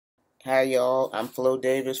Hi y'all, I'm Flo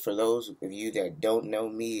Davis. For those of you that don't know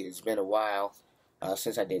me, it's been a while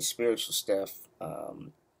since I did spiritual stuff.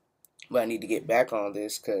 But I need to get back on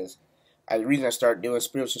this because the reason I started doing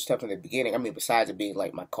spiritual stuff in the beginning, I mean, besides it being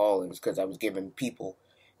like my callings, because I was giving people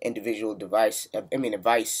individual advice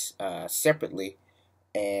separately,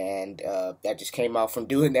 and that just came out from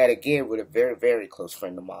doing that again with a very, very close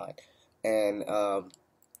friend of mine. And I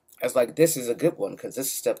was like, this is a good one because this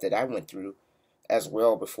is stuff that I went through as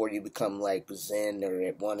well before you become like zen or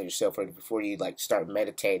at one of yourself, or before you like start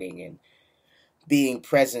meditating and being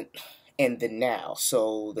present in the now.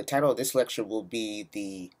 So the title of this lecture will be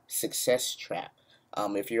The Success Trap.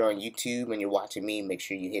 If you're on YouTube and you're watching me, make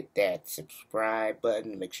sure you hit that subscribe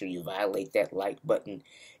button. Make sure you violate that like button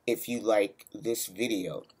if you like this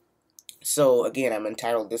video. So again, I'm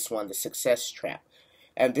entitled this one The Success Trap.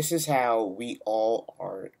 And this is how we all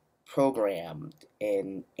are programmed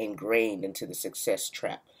and ingrained into the success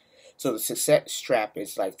trap. So the success trap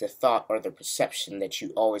is like the thought or the perception that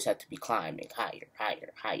you always have to be climbing higher,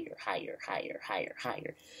 higher, higher, higher, higher, higher,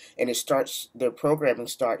 higher. And the programming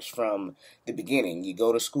starts from the beginning. You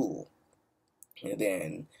go to school, and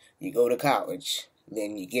then you go to college,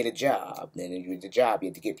 then you get a job, then you get the job, you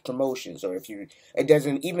have to get promotions, or if you, it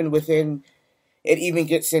doesn't, even within it even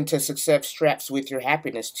gets into success traps with your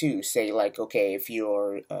happiness too. Say like, okay, if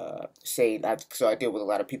you're, so I deal with a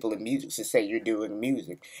lot of people in music. So say you're doing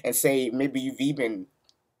music, and say maybe you've even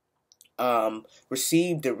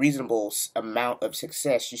received a reasonable amount of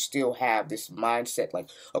success. You still have this mindset like,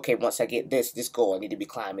 okay, once I get this goal, I need to be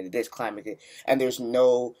climbing this, climbing it, and there's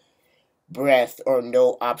no breath or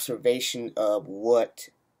no observation of what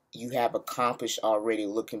you have accomplished already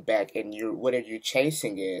looking back, and you're whatever you're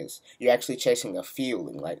chasing is you're actually chasing a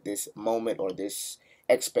feeling like this moment or this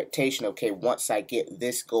expectation. Okay, once I get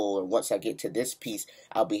this goal or once I get to this piece,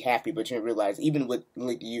 I'll be happy. But you realize even with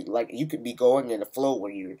like you could be going in a flow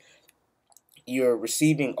where you're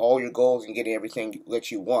receiving all your goals and getting everything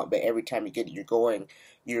that you want, but every time you get it,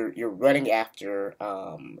 you're running after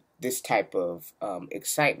this type of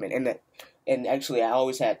excitement. And actually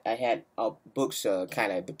I had books,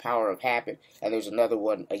 kind of The Power of Habit, and there's another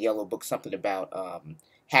one, a yellow book, something about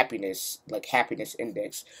happiness, like happiness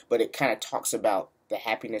index, but it kind of talks about the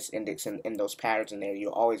happiness index and those patterns in there.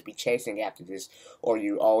 You'll always be chasing after this, or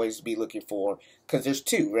you always be looking for, because there's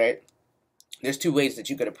two, right? There's two ways that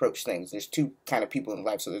you could approach things. There's two kind of people in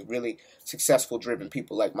life. So there's really successful, driven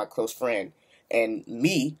people like my close friend and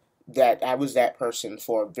me. That I was that person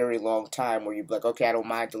for a very long time, where you'd be like, okay, I don't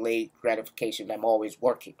mind delayed gratification. I'm always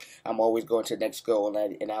working. I'm always going to the next goal,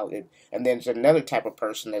 and then there's another type of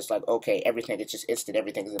person that's like, okay, everything is just instant.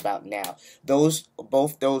 Everything is about now.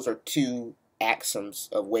 Both those are two axioms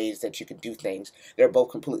of ways that you can do things. They're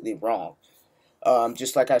both completely wrong.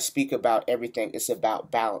 Just like I speak about everything, it's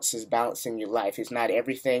about balance. It's balancing your life. It's not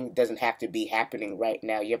everything doesn't have to be happening right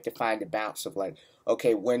now. You have to find the balance of like,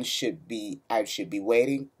 okay, when I should be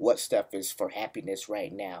waiting? What stuff is for happiness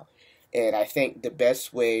right now? And I think the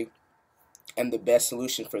best way and the best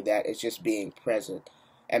solution for that is just being present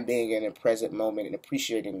and being in a present moment and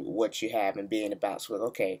appreciating what you have and being about with,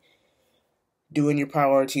 okay, doing your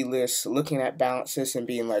priority list, looking at balances and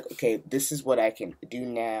being like, okay, this is what I can do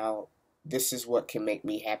now. This is what can make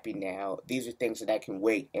me happy now. These are things that I can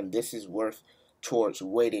wait, and this is worth towards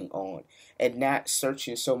waiting on. And not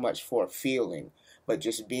searching so much for a feeling, but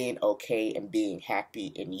just being okay and being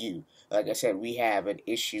happy in you. Like I said, we have an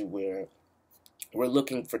issue where we're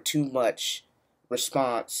looking for too much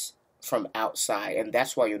response from outside, and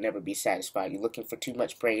that's why you'll never be satisfied. You're looking for too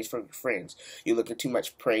much praise from your friends. You're looking too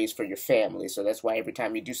much praise for your family. So that's why every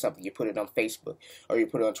time you do something, you put it on Facebook or you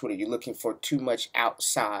put it on Twitter. You're looking for too much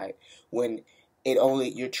outside when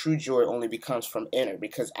your true joy only becomes from inner,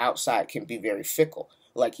 because outside can be very fickle.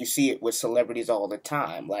 Like you see it with celebrities all the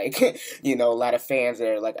time. Like, a lot of fans that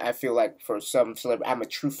are like, I feel like for some celebrity, I'm a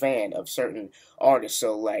true fan of certain artists,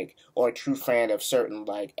 so like, or a true fan of certain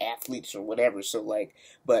like athletes or whatever. So like,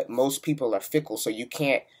 but most people are fickle, so you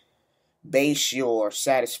can't base your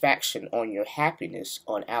satisfaction on your happiness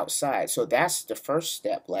on outside. So that's the first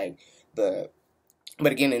step. The,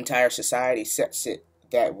 but again, the entire society sets it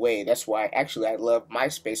that way. That's why actually I love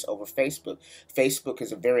MySpace over Facebook. Facebook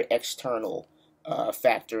is a very external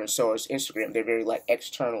factor, and so is Instagram. They're very like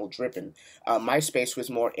external driven. MySpace was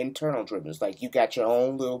more internal driven. It's like you got your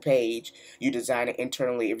own little page, you design it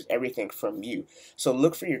internally. It was everything from you. So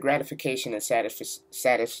look for your gratification and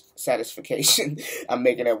satisfaction. I'm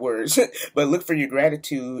making up words, but look for your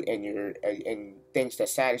gratitude and your and things that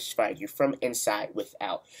satisfy you from inside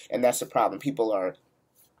without. And that's the problem. People are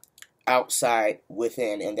outside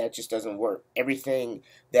within, and that just doesn't work. Everything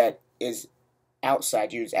that is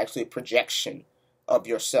outside you. It's actually a projection of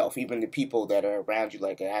yourself. Even the people that are around you,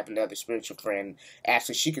 like I have another spiritual friend,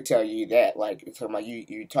 actually she could tell you that, like talking about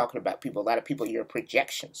you talking about people, a lot of people, your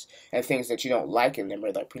projections and things that you don't like in them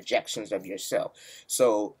are like projections of yourself.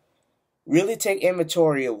 So really take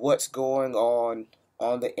inventory of what's going on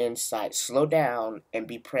the inside. Slow down and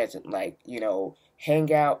be present. Like,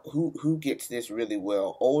 hang out. Who gets this really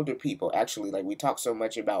well? Older people. Actually, like we talk so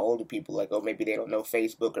much about older people, like, oh, maybe they don't know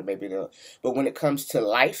Facebook, or maybe they'll, but when it comes to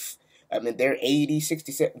life, I mean, they're 80,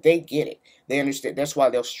 67, they get it. They understand. That's why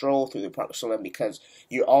they'll stroll through the park, salon, because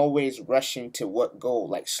you're always rushing to what goal.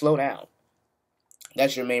 Like, slow down.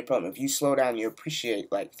 That's your main problem. If you slow down, you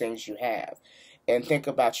appreciate like things you have, and think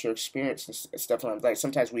about your experience and stuff like that. Like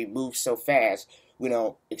sometimes we move so fast, we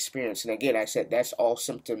don't experience. And again, I said that's all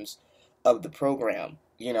symptoms of the program.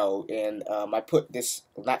 And I put this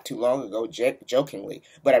not too long ago, jokingly,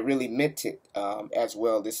 but I really meant it as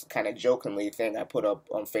well. This kind of jokingly thing I put up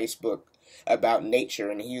on Facebook about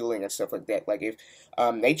nature and healing and stuff like that. Like if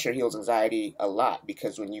nature heals anxiety a lot,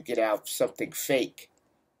 because when you get out something fake,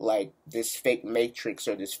 like this fake matrix,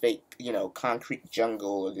 or this fake, concrete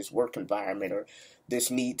jungle, or this work environment, or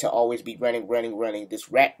this need to always be running,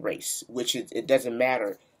 this rat race, which it doesn't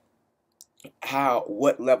matter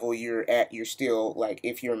what level you're at, you're still like,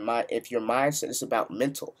 if your mindset is about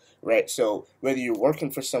mental, right? So whether you're working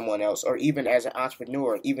for someone else, or even as an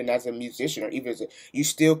entrepreneur, even as a musician, or even you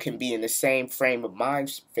still can be in the same frame of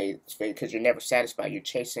mind phase, because you're never satisfied. You're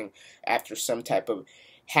chasing after some type of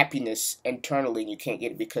happiness internally, and you can't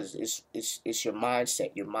get it because it's your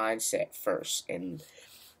mindset first. And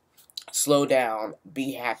slow down,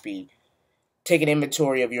 be happy, take an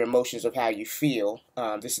inventory of your emotions, of how you feel.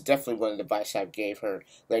 This is definitely one of the advice I gave her.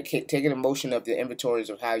 Like, take an emotion of the inventories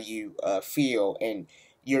of how you feel, and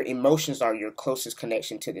your emotions are your closest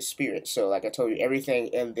connection to the spirit. So, like I told you, everything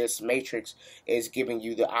in this matrix is giving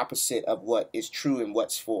you the opposite of what is true and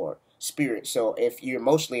what's for spirit. So, if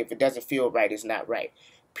it doesn't feel right, it's not right.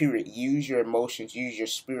 Period. Use your emotions, use your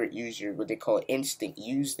spirit, use your what they call instinct.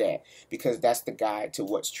 Use that, because that's the guide to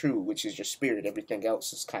what's true, which is your spirit. Everything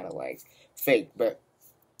else is kind of like fake. But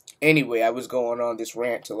anyway, I was going on this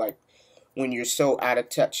rant to, like, when you're so out of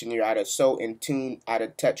touch, and you're so in tune, out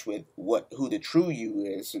of touch with who the true you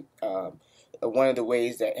is. One of the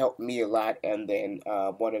ways that helped me a lot, and then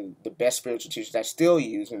one of the best spiritual teachers I still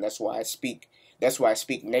use, and that's why I speak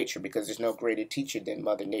nature, because there's no greater teacher than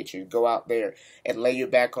Mother Nature. Go out there and lay your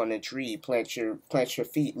back on a tree, plant your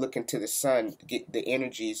feet, look into the sun, get the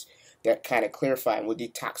energies that kind of clarify and will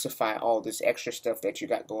detoxify all this extra stuff that you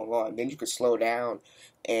got going on. Then you can slow down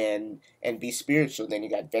and be spiritual. Then you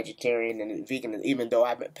got vegetarian and vegan. Even though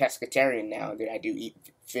I'm a pescatarian now, that I do eat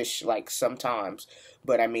fish like sometimes,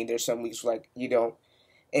 but I mean there's some weeks like you don't.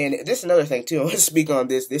 And this is another thing too. I want to speak on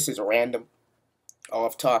this. This is random,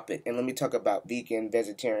 off topic, and let me talk about vegan,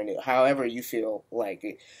 vegetarian, however you feel like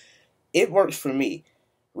it. It works for me,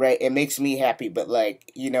 right? It makes me happy, but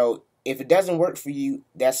like, if it doesn't work for you,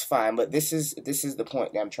 that's fine. But this is the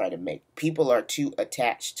point that I'm trying to make. People are too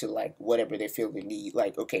attached to like whatever they feel they need.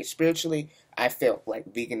 Like, okay, spiritually, I felt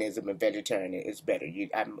like veganism and vegetarian is better.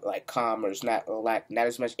 I'm like calm. There's not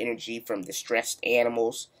as much energy from the stressed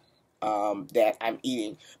animals that I'm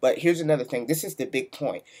eating. But here's another thing. This is the big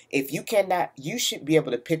point. If you cannot, you should be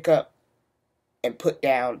able to pick up and put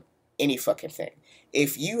down any fucking thing.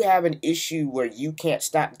 If you have an issue where you can't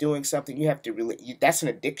stop doing something, you have to really, that's an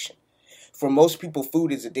addiction. For most people,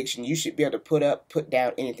 food is addiction. You should be able to put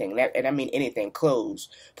down anything. And I mean anything, clothes.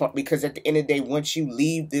 Because at the end of the day, once you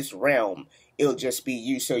leave this realm, it'll just be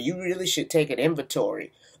you. So you really should take an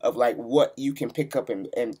inventory of like what you can pick up and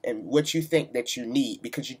what you think that you need,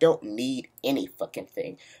 because you don't need any fucking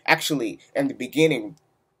thing. Actually, in the beginning,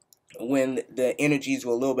 when the energies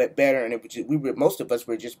were a little bit better, and most of us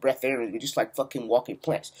were just breatharians. We're just like fucking walking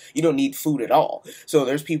plants. You don't need food at all. So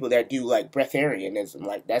there's people that do like breatharianism,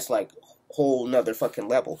 like that's like whole nother fucking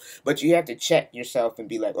level. But you have to check yourself and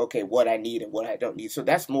be like, okay, what I need and what I don't need. So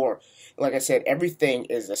that's more, like I said, everything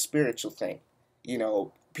is a spiritual thing.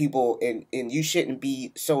 People, and you shouldn't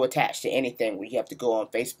be so attached to anything where you have to go on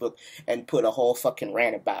Facebook and put a whole fucking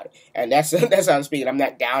rant about it. And that's how I'm speaking. I'm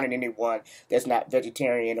not downing anyone that's not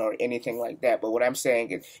vegetarian or anything like that. But what I'm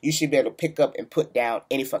saying is you should be able to pick up and put down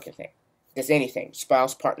any fucking thing. That's anything.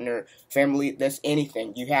 Spouse, partner, family, that's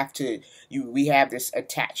anything. We have this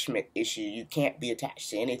attachment issue. You can't be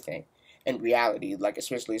attached to anything in reality, like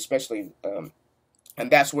especially And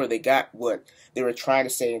that's where they got what they were trying to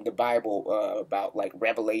say in the Bible about like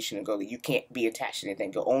revelation and go that you can't be attached to anything.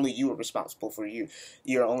 Go only you are responsible for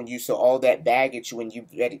your own use. So all that baggage when you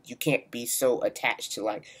read it, you can't be so attached to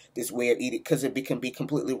like this way of eating because it can be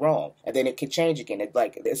completely wrong and then it can change again. It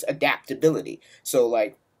like there's adaptability. So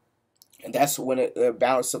like and that's when the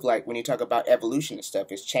balance of like when you talk about evolution and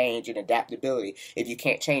stuff is change and adaptability. If you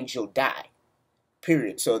can't change, you'll die.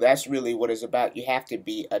 Period. So that's really what it's about. You have to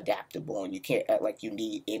be adaptable, and you can't act like you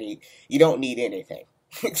need any. You don't need anything.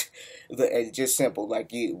 It's just simple.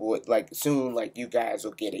 Like you would, like soon, like you guys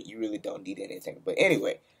will get it. You really don't need anything. But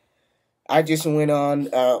anyway, I just went on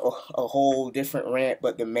a whole different rant.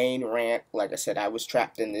 But the main rant, like I said, I was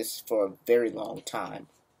trapped in this for a very long time,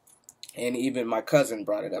 and even my cousin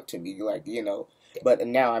brought it up to me, like But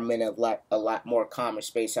now I'm in a lot more calmer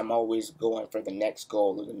space. I'm always going for the next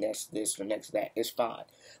goal or the next this or next that. It's fine.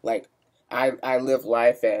 Like I live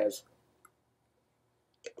life as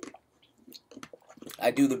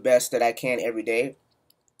I do the best that I can every day.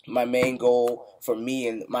 My main goal for me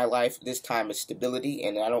in my life this time is stability,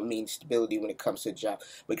 and I don't mean stability when it comes to a job,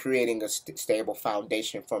 but creating a stable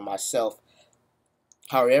foundation for myself.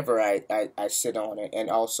 However, I sit on it, and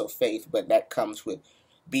also faith, but that comes with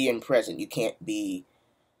being present. You can't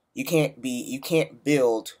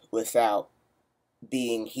build without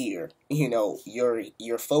being here.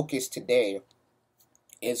 Your focus today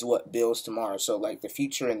is what builds tomorrow. So like the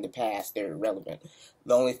future and the past, they're irrelevant.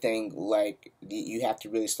 The only thing like you have to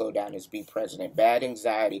really slow down is be present. Bad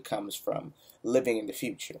anxiety comes from living in the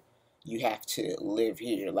future. You have to live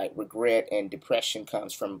here. Like regret and depression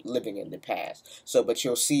comes from living in the past. So, but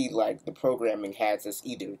you'll see like the programming has us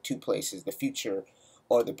either two places, the future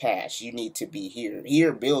or the past. You need to be here.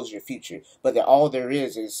 Here builds your future, but all there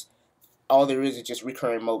is just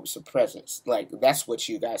recurring moments of presence. Like that's what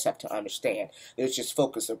you guys have to understand. There's just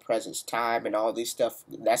focus of presence, time, and all these stuff.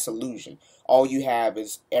 That's illusion. All you have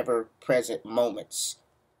is ever present moments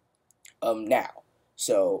now.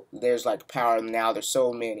 So there's like power now. There's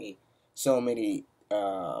so many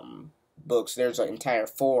books. There's an entire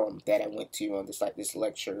forum that I went to on this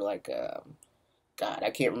lecture God,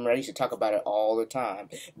 I can't remember. I used to talk about it all the time,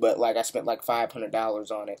 but like I spent like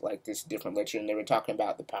 $500 on it, like this different lecture, and they were talking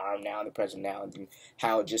about the power of now, the present now, and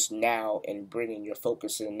how just now and bringing your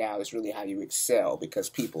focus in now is really how you excel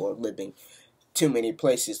because people are living too many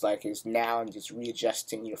places like it's now and just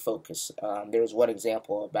readjusting your focus. There's one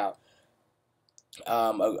example about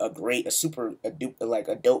a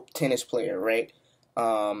dope tennis player, right?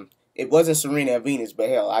 It wasn't Serena and Venus, but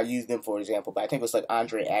hell, I used them for example. But I think it was like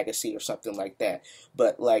Andre Agassi or something like that.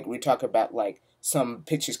 But like we talk about like some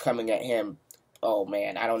pitches coming at him. Oh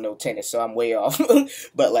man, I don't know tennis, so I'm way off.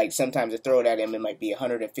 But like sometimes they throw it at him, it might be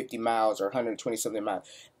 150 miles or 120 something miles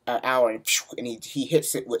an hour, and he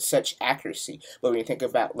hits it with such accuracy. But when you think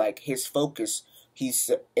about like his focus,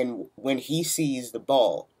 and when he sees the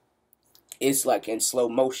ball, it's like in slow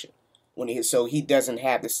motion so he doesn't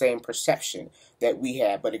have the same perception that we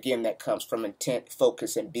have. But again, that comes from intent,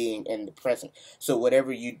 focus, and being in the present. So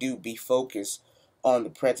whatever you do, be focused on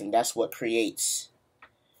the present. That's what creates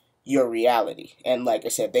your reality. And like I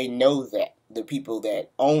said, they know that. The people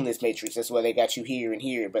that own this matrix, that's why they got you here and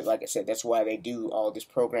here. But like I said, that's why they do all this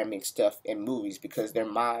programming stuff in movies, because their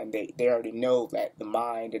mind, they already know that the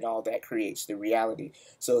mind and all that creates the reality.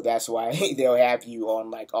 So that's why they'll have you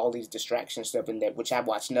on like all these distraction stuff and that, which I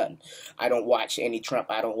watch nothing. I don't watch any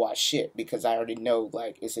Trump. I don't watch shit because I already know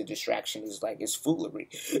like it's a distraction. It's like it's foolery.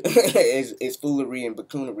 It's foolery and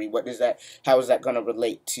buffoonery. How is that going to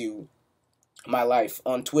relate to my life?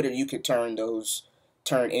 On Twitter, you could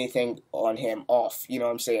turn anything on him off. You know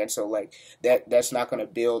what I'm saying? So like that's not going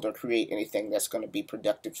to build or create anything that's going to be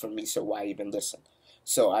productive for me. So why even listen?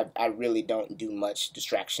 So I really don't do much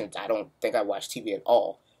distractions. I don't think I watch TV at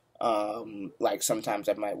all. Like sometimes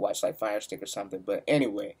I might watch like Fire Stick or something. But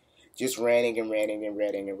anyway, just ranting and ranting and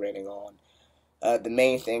ranting and ranting on. The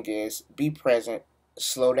main thing is be present,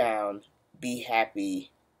 slow down, be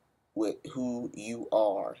happy with who you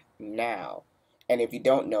are now. And if you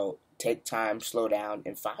don't know, take time, slow down,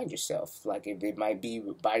 and find yourself. Like if it might be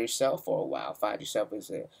by yourself for a while, find yourself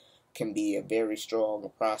can be a very strong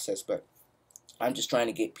process. But I'm just trying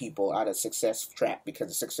to get people out of success trap, because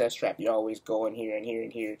the success trap, you're always going here and here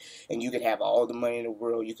and here, and you could have all the money in the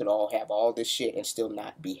world, you could all have all this shit and still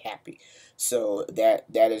not be happy. So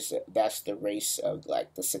that's the race of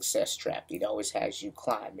like the success trap. It always has you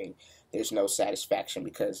climbing. There's no satisfaction,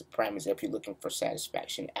 because prime is if you're looking for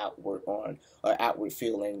satisfaction outward or outward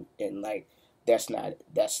feeling, and like that's not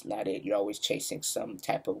it. You're always chasing some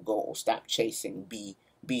type of goal. Stop chasing. Be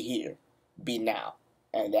here. Be now.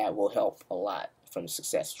 And that will help a lot from the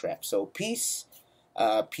success trap. So peace.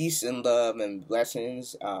 Peace and love and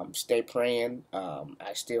blessings. Stay praying.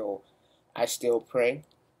 I still pray.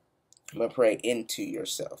 I'm gonna pray into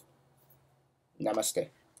yourself. Namaste.